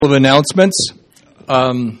Of announcements.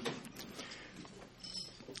 Our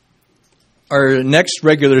next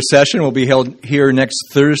regular session will be held here next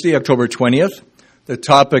Thursday, October 20th. The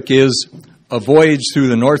topic is A Voyage Through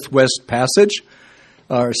the Northwest Passage.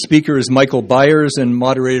 Our speaker is Michael Byers and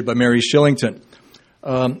moderated by Mary Shillington.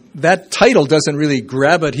 That title doesn't really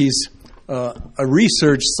grab it. He's a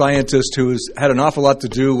research scientist who's had an awful lot to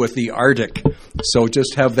do with the Arctic. So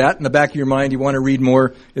just have that in the back of your mind. You want to read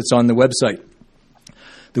more, it's on the website.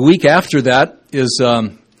 The week after that is a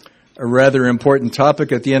rather important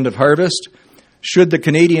topic at the end of harvest. Should the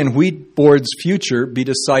Canadian Wheat Board's future be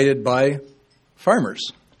decided by farmers?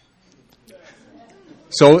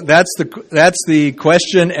 So that's the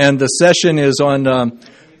question, and the session is on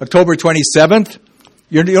October 27th.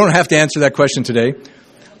 You don't have to answer that question today.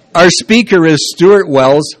 Our speaker is Stuart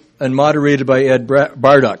Wells and moderated by Ed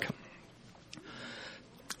Bardock.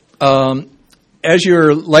 As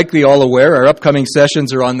you're likely all aware, our upcoming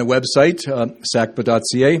sessions are on the website,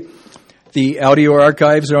 sacpa.ca. The audio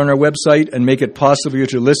archives are on our website and make it possible for you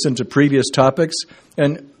to listen to previous topics.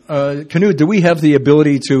 And Canute, do we have the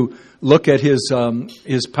ability to look at his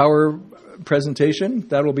power presentation?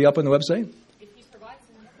 That will be up on the website? If he provides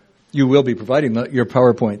them. You will be providing your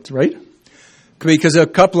PowerPoint, right? Because a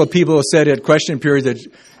couple of people said at question period that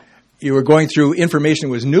you were going through information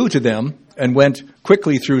that was new to them and went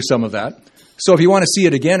quickly through some of that. So if you want to see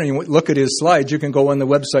it again and you look at his slides, you can go on the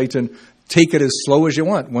website and take it as slow as you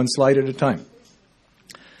want, one slide at a time.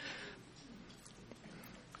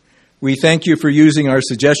 We thank you for using our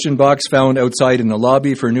suggestion box found outside in the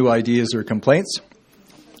lobby for new ideas or complaints.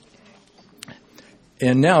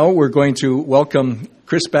 And now we're going to welcome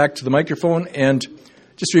Kris back to the microphone and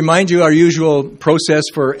just remind you our usual process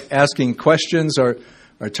for asking questions.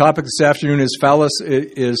 Our topic this afternoon is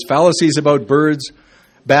fallacies about birds,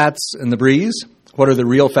 bats, and the breeze. What are the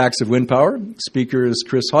real facts of wind power? Speaker is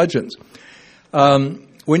Kris Hodgson.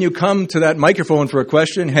 When you come to that microphone for a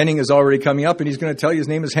question, Henning is already coming up, and he's going to tell you his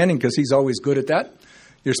name is Henning because he's always good at that.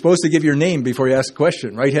 You're supposed to give your name before you ask a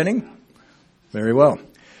question, right, Henning? Very well.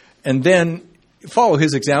 And then follow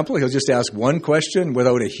his example. He'll just ask one question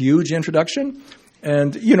without a huge introduction.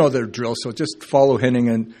 And you know the drill, so just follow Henning,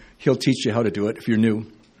 and he'll teach you how to do it if you're new.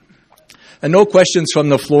 And no questions from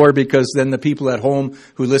the floor because then the people at home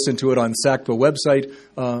who listen to it on SACPA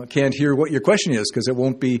website can't hear what your question is because it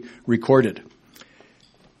won't be recorded.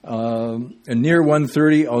 And near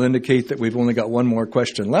 1:30, I'll indicate that we've only got one more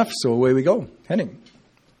question left, so away we go. Henning.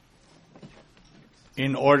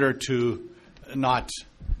 In order to not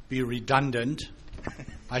be redundant,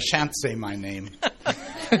 I shan't say my name.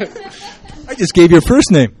 I just gave your first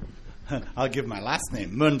name. I'll give my last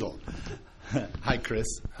name, Mundel. Hi, Kris.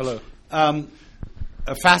 Hello.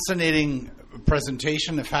 A fascinating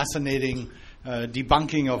presentation, a fascinating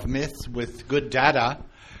debunking of myths with good data.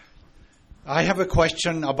 I have a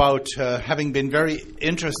question about having been very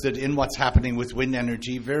interested in what's happening with wind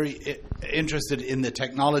energy, very interested in the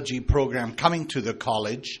technology program coming to the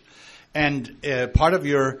college. And part of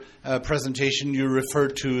your presentation, you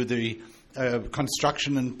referred to the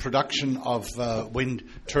construction and production of wind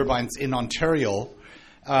turbines in Ontario.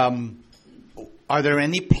 Are there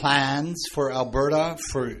any plans for Alberta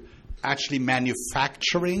for actually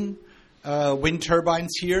manufacturing wind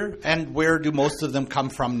turbines here? And where do most of them come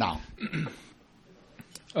from now?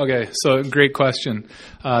 Okay, so great question.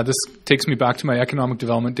 This takes me back to my economic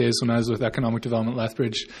development days when I was with Economic Development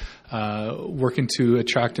Lethbridge, working to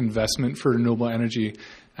attract investment for renewable energy.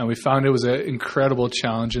 And we found it was an incredible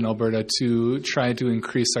challenge in Alberta to try to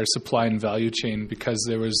increase our supply and value chain because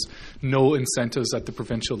there was no incentives at the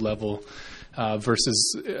provincial level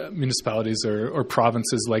versus municipalities or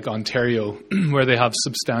provinces like Ontario, where they have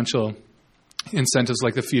substantial incentives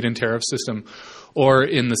like the feed-in tariff system, or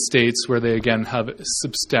in the States where they, again, have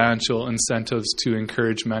substantial incentives to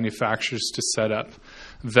encourage manufacturers to set up.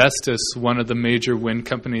 Vestas, one of the major wind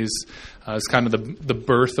companies, is kind of the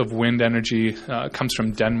birth of wind energy, comes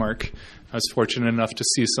from Denmark. I was fortunate enough to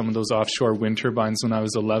see some of those offshore wind turbines when I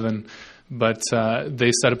was 11, but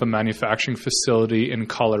they set up a manufacturing facility in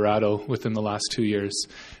Colorado within the last 2 years.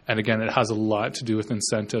 And again, it has a lot to do with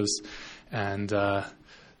incentives, and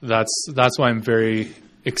that's why I'm very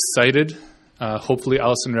excited. Hopefully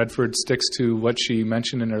Alison Redford sticks to what she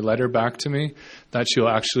mentioned in her letter back to me, that she'll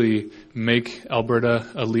actually make Alberta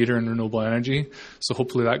a leader in renewable energy. So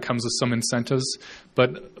hopefully that comes with some incentives.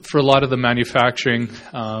 But for a lot of the manufacturing,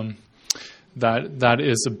 that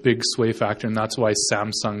is a big sway factor, and that's why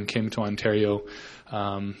Samsung came to Ontario.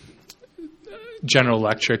 General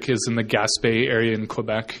Electric is in the Gaspé area in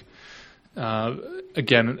Quebec.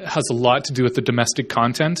 Again, it has a lot to do with the domestic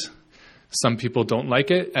content. Some people don't like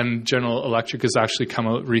it, and General Electric has actually come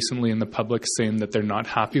out recently in the public saying that they're not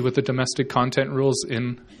happy with the domestic content rules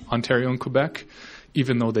in Ontario and Quebec,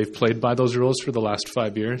 even though they've played by those rules for the last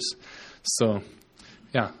 5 years. So,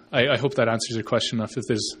 yeah, I hope that answers your question enough. If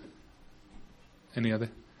there's any other.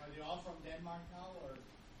 Are they all from Denmark now?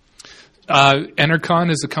 Or? Enercon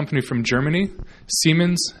is a company from Germany.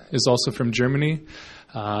 Siemens is also from Germany.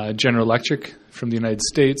 General Electric from the United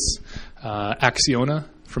States. Acciona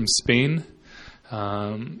from Spain.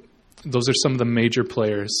 Those are some of the major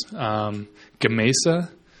players. Gamesa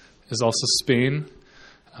is also Spain.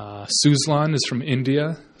 Suzlon is from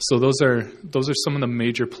India. So those are some of the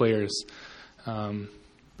major players.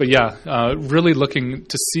 But yeah, really looking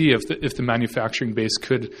to see if the manufacturing base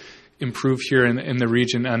could improve here in the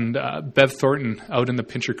region. And Bev Thornton out in the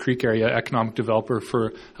Pincher Creek area, economic developer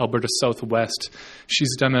for Alberta Southwest,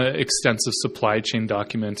 she's done an extensive supply chain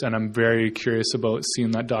document, and I'm very curious about seeing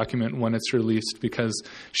that document when it's released, because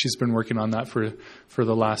she's been working on that for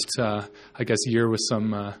the last, year with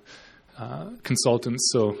some consultants.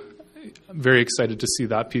 So I'm very excited to see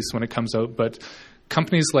that piece when it comes out. But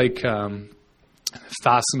companies like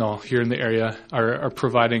Fastenal here in the area are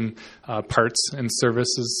providing parts and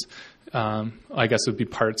services. I guess it would be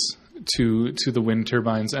parts to the wind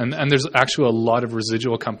turbines, and there's actually a lot of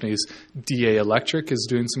residual companies. DA Electric is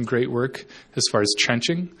doing some great work as far as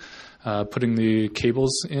trenching, putting the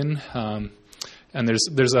cables in, and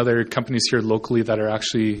there's other companies here locally that are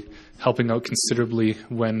actually helping out considerably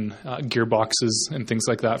when gearboxes and things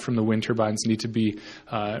like that from the wind turbines need to be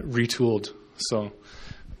retooled. So,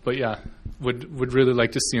 but yeah, would really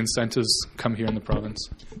like to see incentives come here in the province.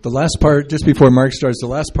 The last part, just before Mark starts, the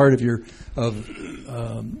last part of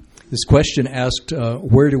this question asked,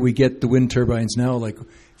 where do we get the wind turbines now? Like,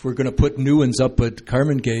 if we're going to put new ones up at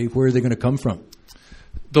Carmangay, where are they going to come from?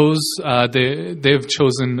 Those they've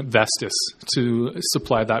chosen Vestas to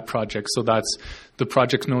supply that project. So that's the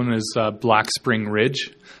project known as Black Spring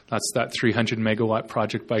Ridge. That's that 300 megawatt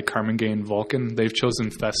project by Carmangay and Vulcan. They've chosen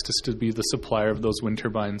Vestas to be the supplier of those wind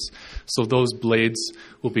turbines. So those blades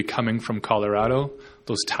will be coming from Colorado.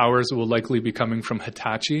 Those towers will likely be coming from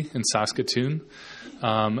Hitachi in Saskatoon.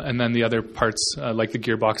 And then the other parts, like the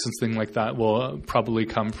gearbox and things like that, will probably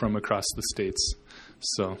come from across the states.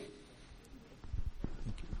 So.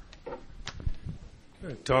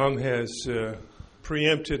 Tom has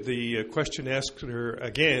preempted the question asker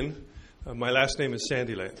again. My last name is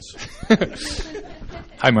Sandylands.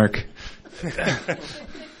 Hi, Mark.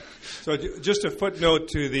 So just a footnote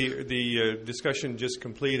to the discussion just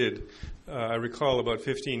completed. I recall about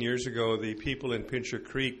 15 years ago, the people in Pincher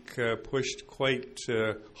Creek pushed quite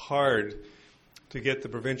hard to get the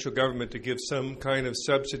provincial government to give some kind of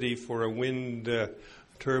subsidy for a wind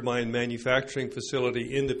turbine manufacturing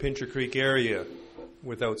facility in the Pincher Creek area,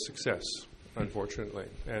 without success, unfortunately.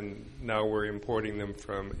 And now we're importing them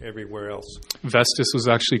from everywhere else. Vestas was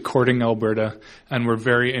actually courting Alberta, and we're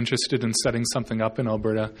very interested in setting something up in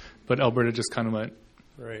Alberta, but Alberta just kind of went.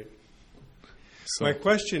 Right. So. My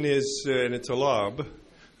question is, and it's a lob,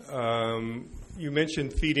 you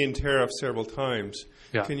mentioned feed-in tariff several times.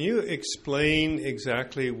 Yeah. Can you explain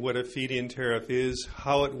exactly what a feed-in tariff is,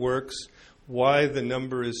 how it works, why the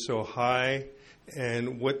number is so high,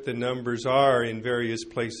 and what the numbers are in various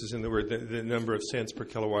places, in the number of cents per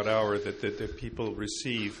kilowatt hour that people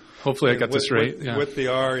receive. Hopefully I got this right. What they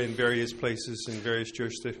are in various places in various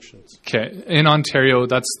jurisdictions. Okay. In Ontario,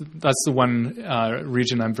 that's the one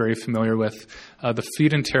region I'm very familiar with. The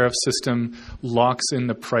feed-in tariff system locks in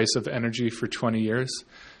the price of energy for 20 years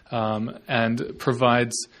and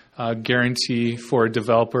provides a guarantee for a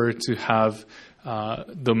developer to have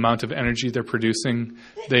the amount of energy they're producing.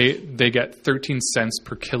 They get 13 cents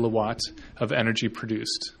per kilowatt of energy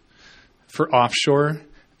produced. For offshore,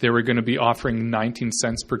 they were going to be offering 19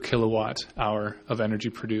 cents per kilowatt hour of energy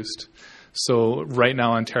produced. So right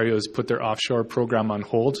now, Ontario has put their offshore program on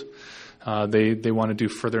hold. They want to do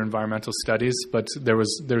further environmental studies, but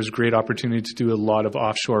there's great opportunity to do a lot of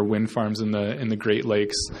offshore wind farms in the Great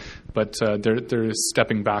Lakes, but they're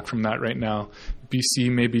stepping back from that right now.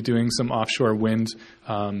 BC may be doing some offshore wind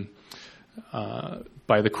by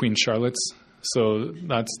the Queen Charlottes. So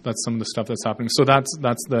that's some of the stuff that's happening. So that's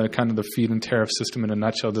the kind of the feed-in tariff system in a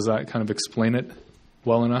nutshell. Does that kind of explain it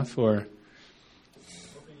well enough, or?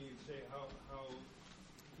 Hoping you'd say how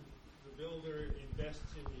the builder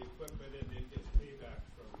invests in the equipment and then gets payback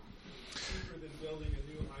from it. Cheaper than building a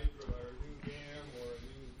new hydro or a new dam or a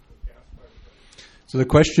new gas power plant. So the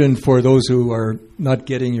question for those who are not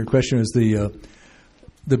getting your question is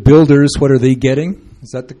the builders, what are they getting?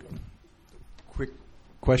 Is that the quick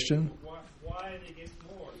question? Why do they get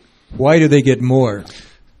more? Why do they get more?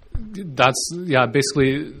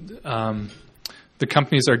 basically the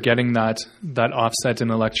companies are getting that offset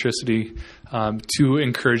in electricity to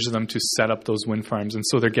encourage them to set up those wind farms. And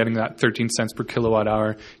so they're getting that 13 cents per kilowatt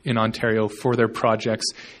hour in Ontario for their projects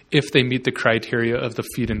if they meet the criteria of the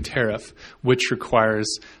feed-in tariff, which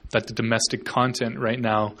requires that the domestic content right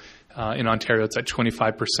now in Ontario, it's at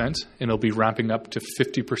 25%, and it'll be ramping up to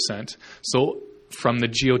 50%. So from the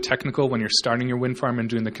geotechnical, when you're starting your wind farm and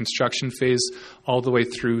doing the construction phase, all the way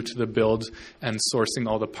through to the build and sourcing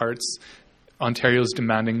all the parts, Ontario is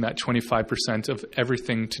demanding that 25% of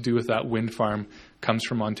everything to do with that wind farm comes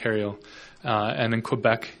from Ontario. And in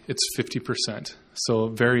Quebec, it's 50%. So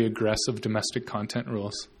very aggressive domestic content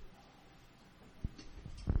rules.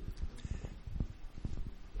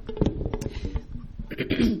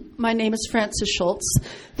 My name is Frances Schultz.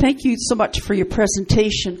 Thank you so much for your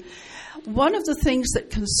presentation. One of the things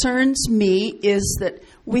that concerns me is that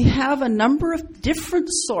we have a number of different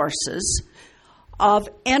sources of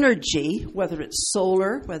energy, whether it's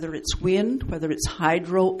solar, whether it's wind, whether it's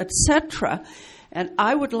hydro, etc. And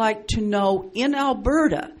I would like to know, in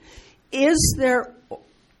Alberta, is there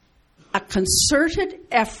a concerted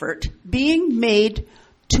effort being made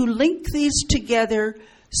to link these together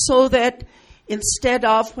so that instead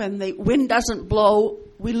of when the wind doesn't blow,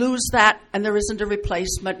 we lose that and there isn't a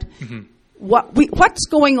replacement? Mm-hmm. What's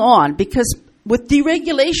going on? Because with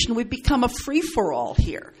deregulation, we've become a free-for-all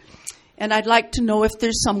here. And I'd like to know if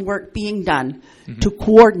there's some work being done to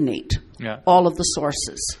coordinate all of the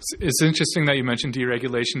sources. It's interesting that you mentioned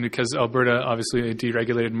deregulation because Alberta, obviously a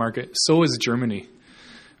deregulated market. So is Germany.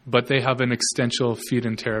 But they have an extensional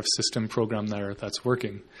feed-in tariff system program there that's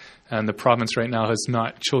working. And the province right now has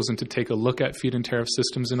not chosen to take a look at feed-in tariff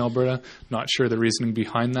systems in Alberta. Not sure the reasoning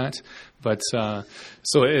behind that. But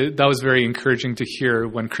that was very encouraging to hear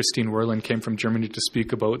when Christine Werlen came from Germany to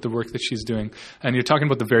speak about the work that she's doing. And you're talking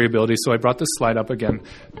about the variability. So I brought this slide up again.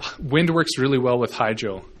 Wind works really well with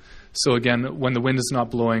hydro. So again, when the wind is not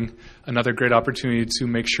blowing, another great opportunity to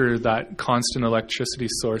make sure that constant electricity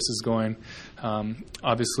source is going.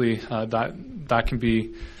 Obviously, that can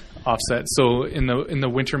be offset. So in the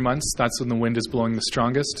winter months, that's when the wind is blowing the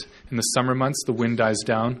strongest. In the summer months, the wind dies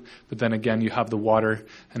down. But then again, you have the water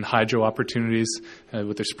and hydro opportunities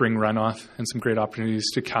with their spring runoff and some great opportunities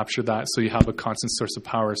to capture that. So you have a constant source of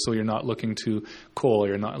power. So you're not looking to coal, or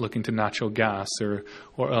you're not looking to natural gas or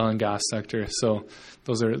oil and gas sector. So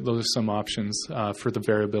those are some options for the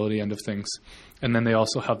variability end of things. And then they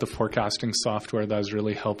also have the forecasting software that is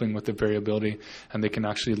really helping with the variability, and they can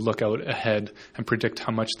actually look out ahead and predict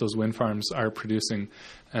how much those wind farms are producing.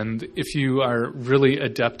 And if you are really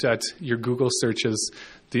adept at your Google searches,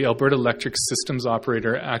 the Alberta Electric Systems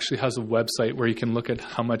Operator actually has a website where you can look at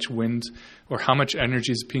how much wind or how much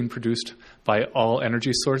energy is being produced by all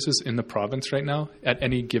energy sources in the province right now at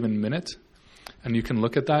any given minute. And you can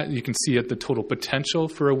look at that. You can see at the total potential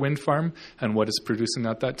for a wind farm and what it's producing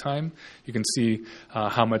at that time. You can see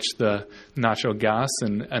how much the natural gas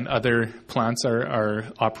and other plants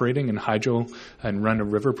are operating in hydro and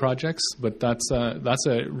run-of-river projects. But that's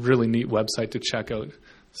a really neat website to check out.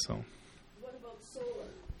 So. What about solar?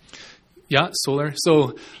 Yeah, solar.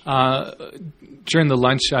 So during the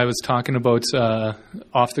lunch, I was talking about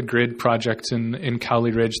off-the-grid project in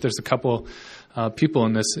Cowley Ridge. There's a couple people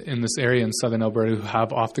in this area in southern Alberta who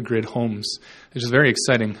have off-the-grid homes, which is very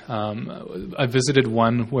exciting. I visited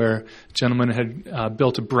one where a gentleman had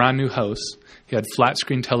built a brand new house. He had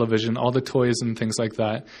flat-screen television, all the toys and things like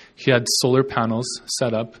that. He had solar panels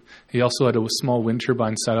set up. He also had a small wind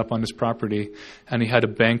turbine set up on his property, and he had a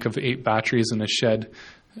bank of 8 batteries in a shed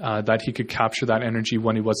that he could capture that energy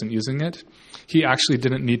when he wasn't using it. He actually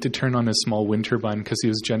didn't need to turn on his small wind turbine because he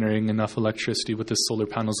was generating enough electricity with his solar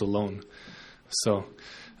panels alone. So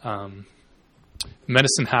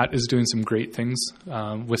Medicine Hat is doing some great things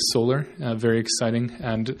with solar, very exciting,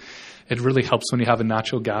 and it really helps when you have a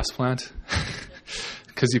natural gas plant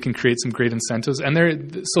because you can create some great incentives. And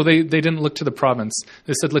they didn't look to the province.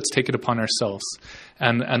 They said, let's take it upon ourselves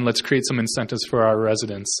and let's create some incentives for our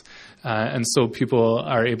residents. And so people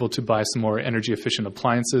are able to buy some more energy efficient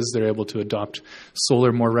appliances. They're able to adopt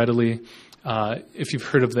solar more readily. If you've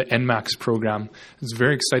heard of the NMAX program, it's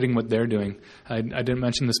very exciting what they're doing. I didn't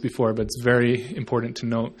mention this before, but it's very important to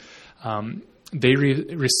note. They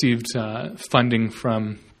received funding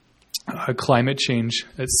from climate change.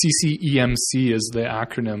 CCEMC is the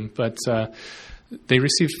acronym, but they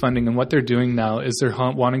received funding, and what they're doing now is they're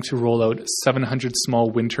wanting to roll out 700 small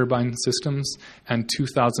wind turbine systems and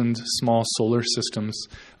 2,000 small solar systems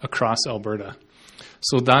across Alberta.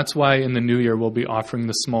 So that's why in the new year we'll be offering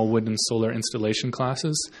the small wind and solar installation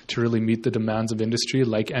classes to really meet the demands of industry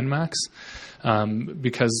like NMAX,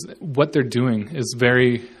 because what they're doing is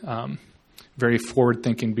very, very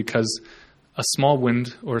forward-thinking, because a small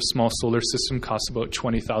wind or a small solar system costs about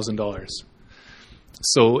 $20,000.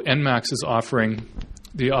 So NMAX is offering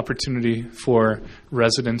the opportunity for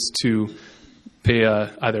residents to pay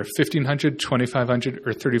either $1,500, $2,500,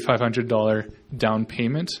 or $3,500 down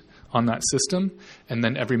payment on that system, and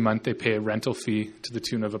then every month they pay a rental fee to the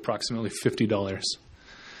tune of approximately $50.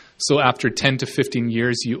 So after 10 to 15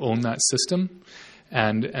 years, you own that system,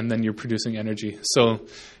 and then you're producing energy. So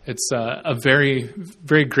it's a very,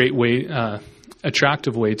 very great way,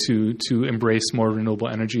 attractive way to embrace more renewable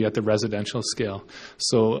energy at the residential scale.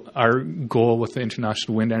 So our goal with the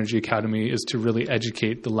International Wind Energy Academy is to really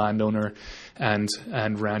educate the landowner and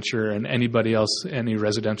rancher and anybody else, any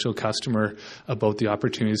residential customer, about the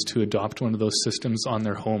opportunities to adopt one of those systems on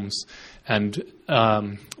their homes. And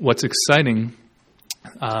what's exciting,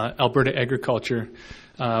 Alberta Agriculture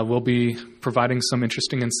will be providing some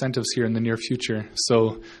interesting incentives here in the near future.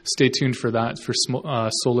 So stay tuned for that, for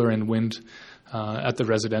solar and wind at the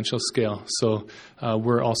residential scale. So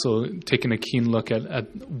we're also taking a keen look at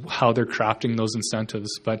how they're crafting those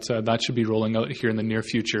incentives, but that should be rolling out here in the near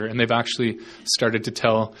future. And they've actually started to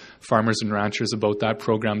tell farmers and ranchers about that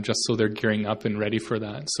program, just so they're gearing up and ready for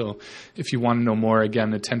that. So if you want to know more,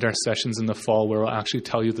 again, attend our sessions in the fall where we'll actually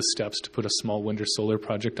tell you the steps to put a small wind or solar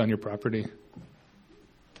project on your property.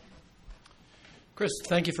 Kris,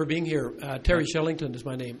 thank you for being here. Terry Shellington is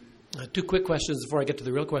my name. Two quick questions before I get to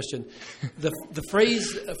the real question. The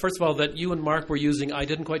phrase, first of all, that you and Mark were using, I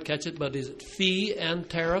didn't quite catch it, but is it fee and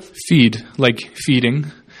tariff? Feed, like feeding.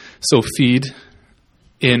 So feed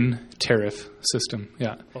in tariff system,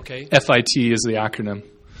 yeah. Okay. FIT is the acronym.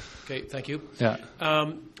 Okay, thank you. Yeah.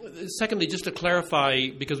 Secondly, just to clarify,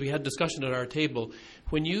 because we had discussion at our table,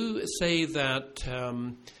 when you say that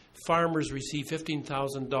farmers receive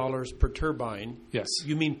 $15,000 per turbine. Yes.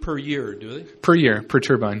 You mean per year, do they? Per year, per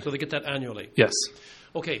turbine. So they get that annually? Yes.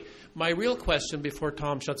 Okay. My real question, before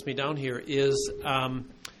Tom shuts me down here, is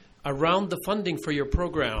around the funding for your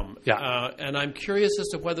program. Yeah. And I'm curious as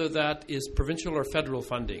to whether that is provincial or federal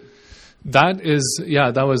funding. That is,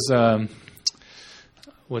 that was...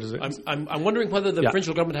 what is it? I'm wondering whether the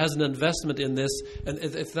provincial government has an investment in this, and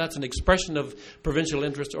if that's an expression of provincial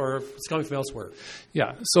interest or if it's coming from elsewhere.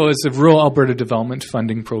 Yeah, so it's a Rural Alberta Development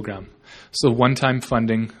Funding program. So one-time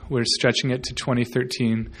funding, we're stretching it to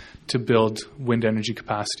 2013 to build wind energy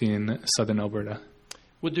capacity in southern Alberta.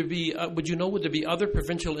 Would there be, would there be other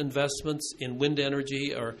provincial investments in wind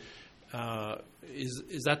energy, or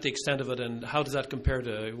is that the extent of it, and how does that compare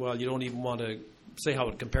to, well, you don't even want to say how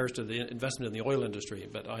it compares to the investment in the oil industry,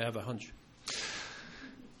 but I have a hunch.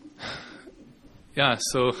 Yeah,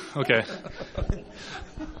 so, okay.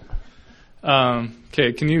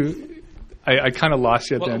 Okay, can you, I kind of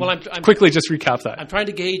lost you then. Well, I'm quickly just recap that. I'm trying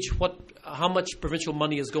to gauge how much provincial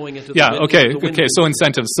money is going into the wind. Okay, so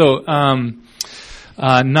incentives. So,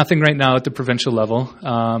 nothing right now at the provincial level.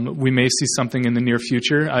 We may see something in the near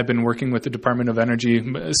future. I've been working with the Department of Energy,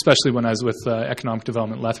 especially when I was with Economic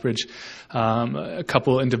Development Lethbridge, a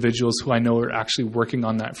couple individuals who I know are actually working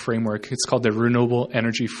on that framework. It's called the Renewable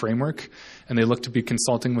Energy Framework, and they look to be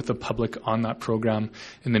consulting with the public on that program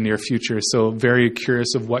in the near future. So very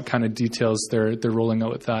curious of what kind of details they're rolling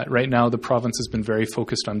out with that. Right now, the province has been very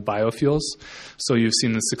focused on biofuels. So you've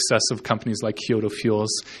seen the success of companies like Kyoto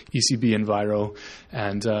Fuels, ECB Enviro,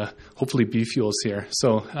 and hopefully B-Fuels here.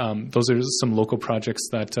 So those are some local projects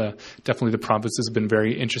that definitely the province has been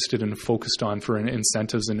very interested and focused on for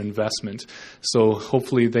incentives and investment. So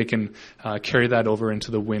hopefully they can carry that over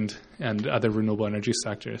into the wind and other renewable energy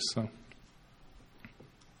sectors. So.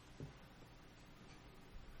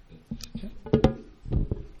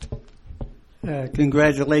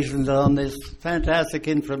 Congratulations on this fantastic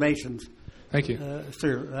information. Thank you.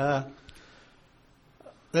 Sir.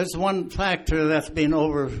 There's one factor that's been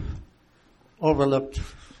overlooked.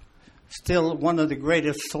 Still, one of the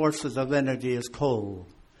greatest sources of energy is coal.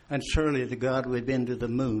 And surely to God we've been to the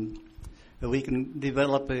moon. We can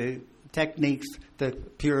develop techniques to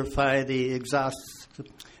purify the exhausts.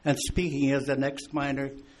 And speaking as an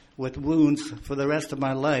ex-miner with wounds for the rest of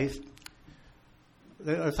my life,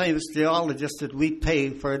 the famous geologists that we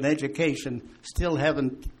pay for an education still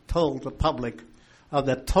haven't told the public of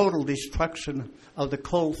the total destruction of the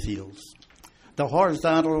coal fields. The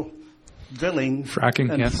horizontal drilling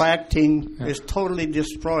fracking is totally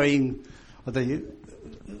destroying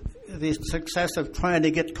the success of trying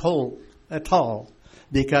to get coal at all,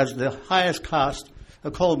 because the highest cost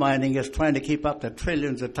coal mining is trying to keep up the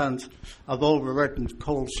trillions of tons of overburdened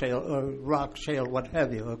coal shale or rock shale, what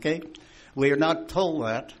have you, okay? We are not told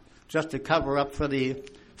that just to cover up for the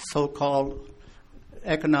so-called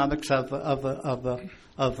economics of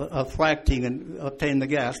fracking and obtain the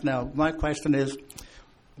gas. Now, my question is,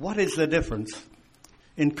 what is the difference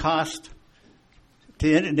in cost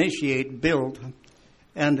to initiate, build,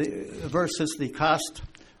 and versus the cost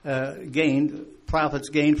profits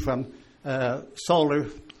gained from solar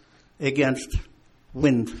against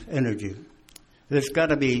wind energy? There's got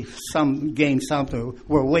to be some gain somewhere.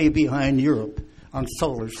 We're way behind Europe on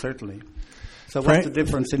solar, certainly. So what's the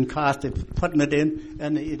difference in cost of putting it in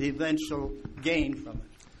and the eventual gain from it?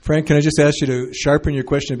 Frank, can I just ask you to sharpen your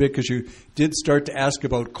question a bit, because you did start to ask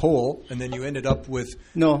about coal, and then you ended up with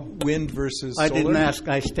wind versus solar? I didn't ask.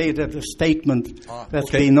 I stated a statement that's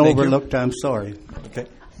okay. being overlooked. I'm sorry. Okay.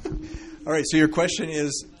 All right, so your question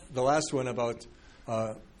is the last one about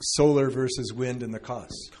solar versus wind and the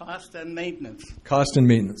costs. Cost and maintenance. Cost and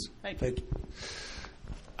maintenance. Thank you.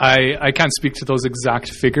 I can't speak to those exact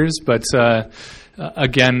figures, but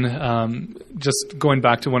again, just going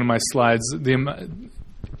back to one of my slides,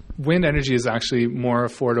 wind energy is actually more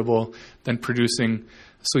affordable than producing.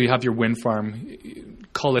 So you have your wind farm,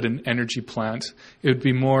 call it an energy plant. It would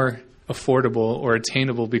be more affordable or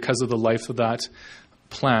attainable because of the life of that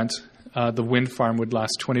plant. The wind farm would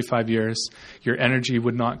last 25 years. Your energy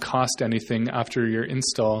would not cost anything after your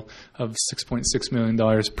install of $6.6 million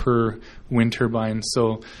per wind turbine.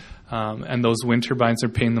 So, and those wind turbines are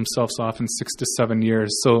paying themselves off in 6 to 7 years.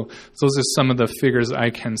 So those are some of the figures I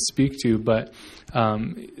can speak to. But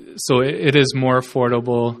so it is more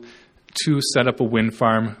affordable to set up a wind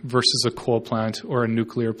farm versus a coal plant or a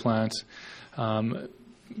nuclear plant.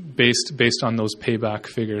 Based on those payback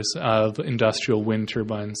figures of industrial wind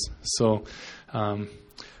turbines. So,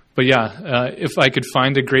 but yeah, if I could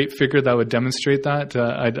find a great figure that would demonstrate that,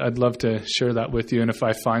 I'd love to share that with you. And if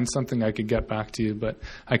I find something, I could get back to you, but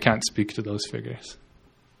I can't speak to those figures.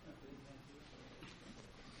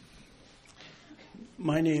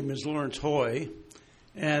 My name is Lawrence Hoy,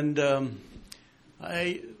 and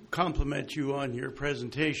I compliment you on your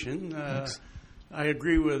presentation. I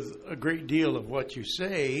agree with a great deal of what you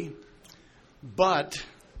say, but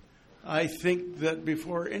I think that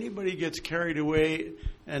before anybody gets carried away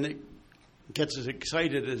and it gets as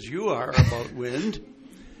excited as you are about wind,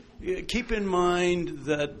 keep in mind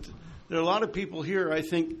that there are a lot of people here, I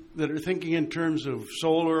think, that are thinking in terms of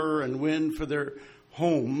solar and wind for their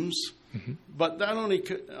homes, but that only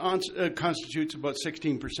constitutes about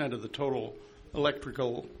 16% of the total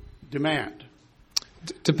electrical demand.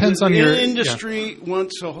 Depends on your industry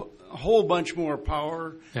wants a whole bunch more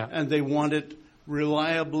power, and they want it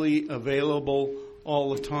reliably available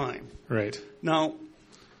all the time. Right. Now,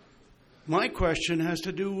 my question has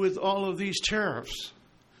to do with all of these tariffs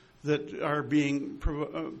that are being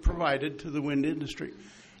provided to the wind industry.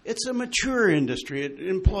 It's a mature industry. It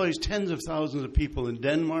employs tens of thousands of people in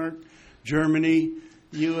Denmark, Germany,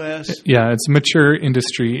 U.S. Yeah, it's a mature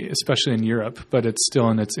industry, especially in Europe, but it's still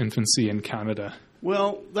in its infancy in Canada.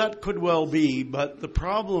 Well, that could well be, but the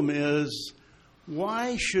problem is,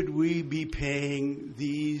 why should we be paying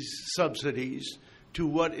these subsidies to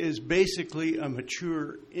what is basically a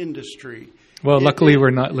mature industry? Well, luckily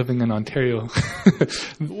we're not living in Ontario.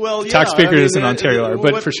 Well, yeah. Taxpayers in Ontario are,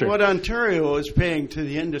 but for sure. What Ontario is paying to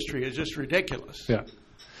the industry is just ridiculous. Yeah.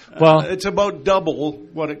 Well, it's about double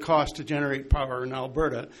what it costs to generate power in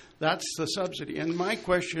Alberta. That's the subsidy. And my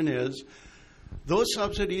question is, those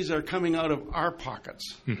subsidies are coming out of our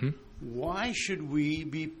pockets. Why should we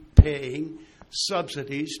be paying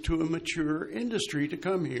subsidies to a mature industry to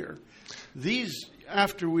come here? These,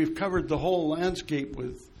 after we've covered the whole landscape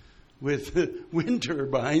with wind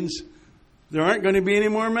turbines, there aren't going to be any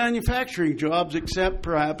more manufacturing jobs except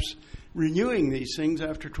perhaps renewing these things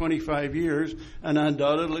after 25 years, and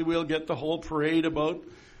undoubtedly we'll get the whole parade about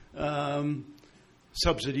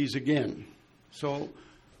subsidies again. So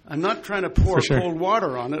I'm not trying to pour cold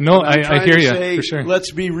water on it. No, I hear you. Say, for sure.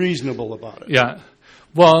 Let's be reasonable about it. Yeah.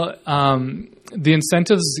 Well, the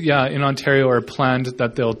incentives, in Ontario are planned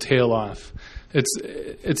that they'll tail off.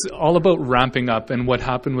 It's all about ramping up, and what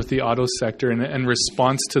happened with the auto sector, and in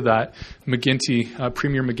response to that,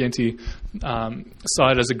 Premier McGuinty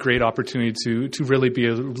saw it as a great opportunity to really be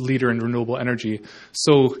a leader in renewable energy.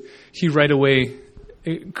 So he right away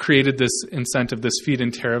created this incentive, this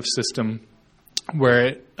feed-in tariff system, where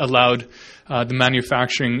it allowed the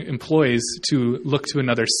manufacturing employees to look to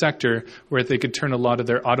another sector where they could turn a lot of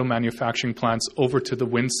their auto manufacturing plants over to the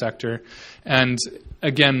wind sector. And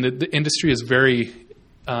again, the industry is very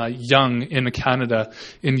young in Canada.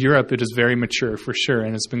 In Europe, it is very mature for sure,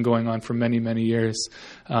 and it's been going on for many, many years.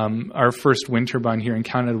 Our first wind turbine here in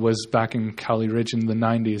Canada was back in Cowley Ridge in the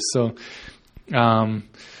 90s. So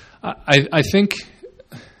I think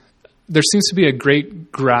there seems to be a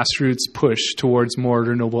great grassroots push towards more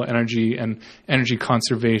renewable energy and energy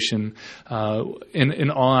conservation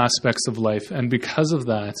in all aspects of life. And because of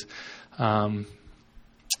that,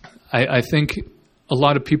 I think a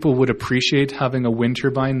lot of people would appreciate having a wind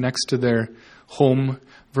turbine next to their home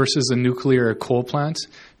versus a nuclear or coal plant,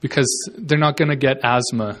 because they're not going to get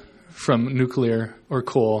asthma from nuclear or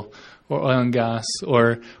coal or oil and gas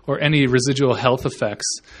or any residual health effects.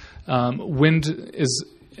 Wind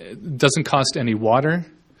doesn't cost any water.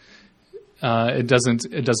 It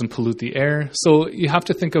doesn't pollute the air. So you have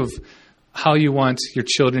to think of how you want your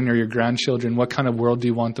children or your grandchildren. What kind of world do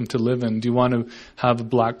you want them to live in? Do you want to have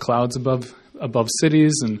black clouds above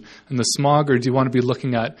cities and the smog, or do you want to be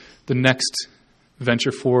looking at the next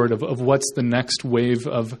venture forward of what's the next wave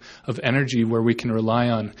of energy where we can rely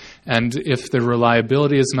on? And if the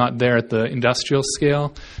reliability is not there at the industrial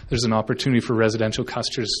scale, there's an opportunity for residential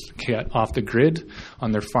customers to get off the grid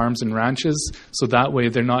on their farms and ranches, so that way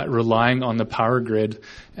they're not relying on the power grid,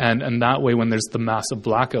 and that way when there's the massive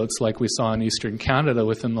blackouts like we saw in Eastern Canada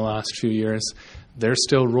within the last few years, they're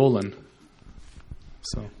still rolling.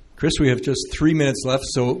 So, Kris, we have just 3 minutes left,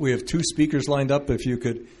 so we have two speakers lined up. If you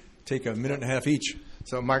could take a minute and a half each.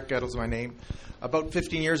 So Mark Gettle's my name. About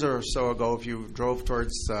 15 years or so ago, if you drove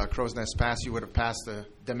towards Crow's Nest Pass, you would have passed a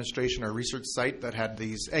demonstration or research site that had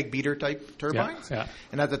these egg beater type turbines. Yeah.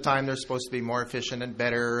 And at the time, they're supposed to be more efficient and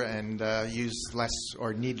better and use less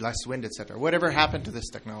or need less wind, etc. Whatever happened to this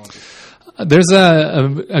technology? There's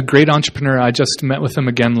a great entrepreneur. I just met with him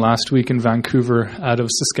again last week in Vancouver out of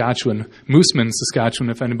Saskatchewan, Mooseman, Saskatchewan,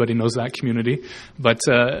 if anybody knows that community. But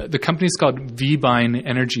the company's called Wind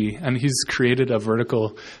Energy, and he's created a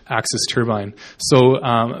vertical axis turbine. So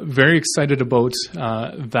very excited about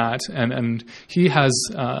that. And he has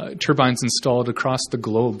turbines installed across the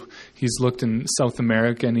globe. He's looked in South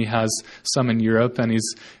America, and he has some in Europe, and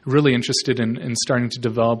he's really interested in starting to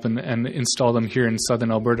develop and install them here in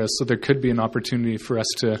southern Alberta. So there could be an opportunity for us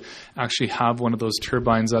to actually have one of those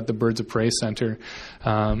turbines at the Birds of Prey Centre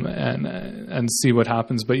and see what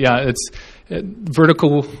happens. But yeah, it's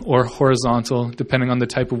vertical or horizontal, depending on the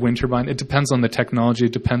type of wind turbine. It depends on the technology.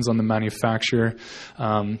 It depends on the manufacturer.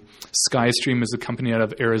 SkyStream is a company out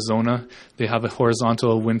of Arizona. They have a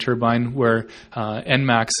horizontal wind turbine where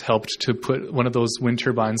NMAX helped to put one of those wind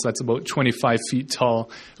turbines that's about 25 feet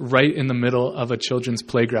tall right in the middle of a children's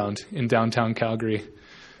playground in downtown Calgary,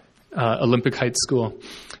 Olympic Heights School.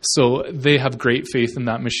 So they have great faith in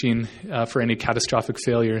that machine for any catastrophic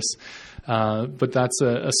failures. But that's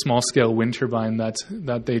a small-scale wind turbine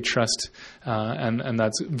that they trust, and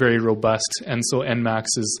that's very robust. And so NMAX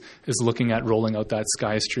is looking at rolling out that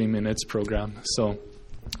SkyStream in its program. So,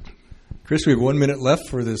 Kris, we have 1 minute left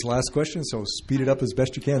for this last question, so speed it up as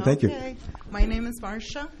best you can. Thank you. My name is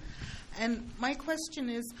Marcia, and my question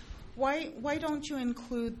is, why don't you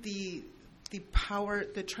include the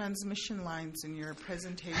transmission lines in your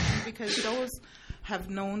presentation? Because those have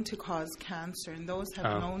known to cause cancer, and those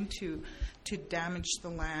have known to damage the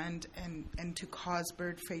land and to cause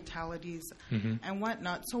bird fatalities and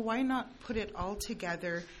whatnot. So why not put it all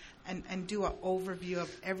together and do an overview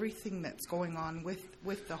of everything that's going on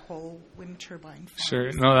with the whole wind turbine farms?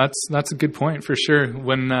 Sure. No, that's a good point for sure.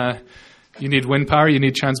 When you need wind power, you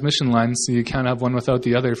need transmission lines. So you can't have one without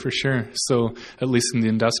the other for sure. So at least in the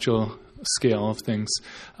industrial scale of things,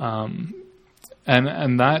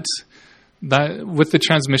 and that with the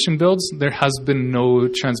transmission builds, there has been no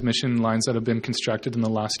transmission lines that have been constructed in the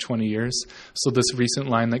last 20 years. So this recent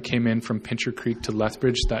line that came in from Pincher Creek to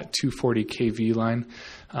Lethbridge, that 240 kV line,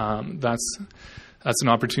 that's an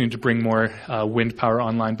opportunity to bring more wind power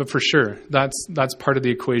online. But for sure, that's part of the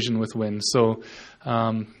equation with wind. So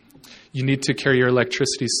you need to carry your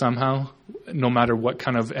electricity somehow, no matter what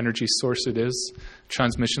kind of energy source it is.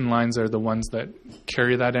 Transmission lines are the ones that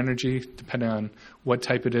carry that energy, depending on what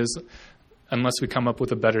type it is. Unless we come up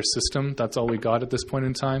with a better system, that's all we got at this point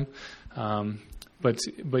in time. But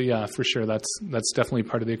yeah, for sure, that's definitely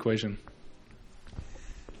part of the equation.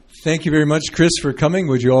 Thank you very much, Kris, for coming.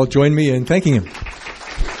 Would you all join me in thanking him?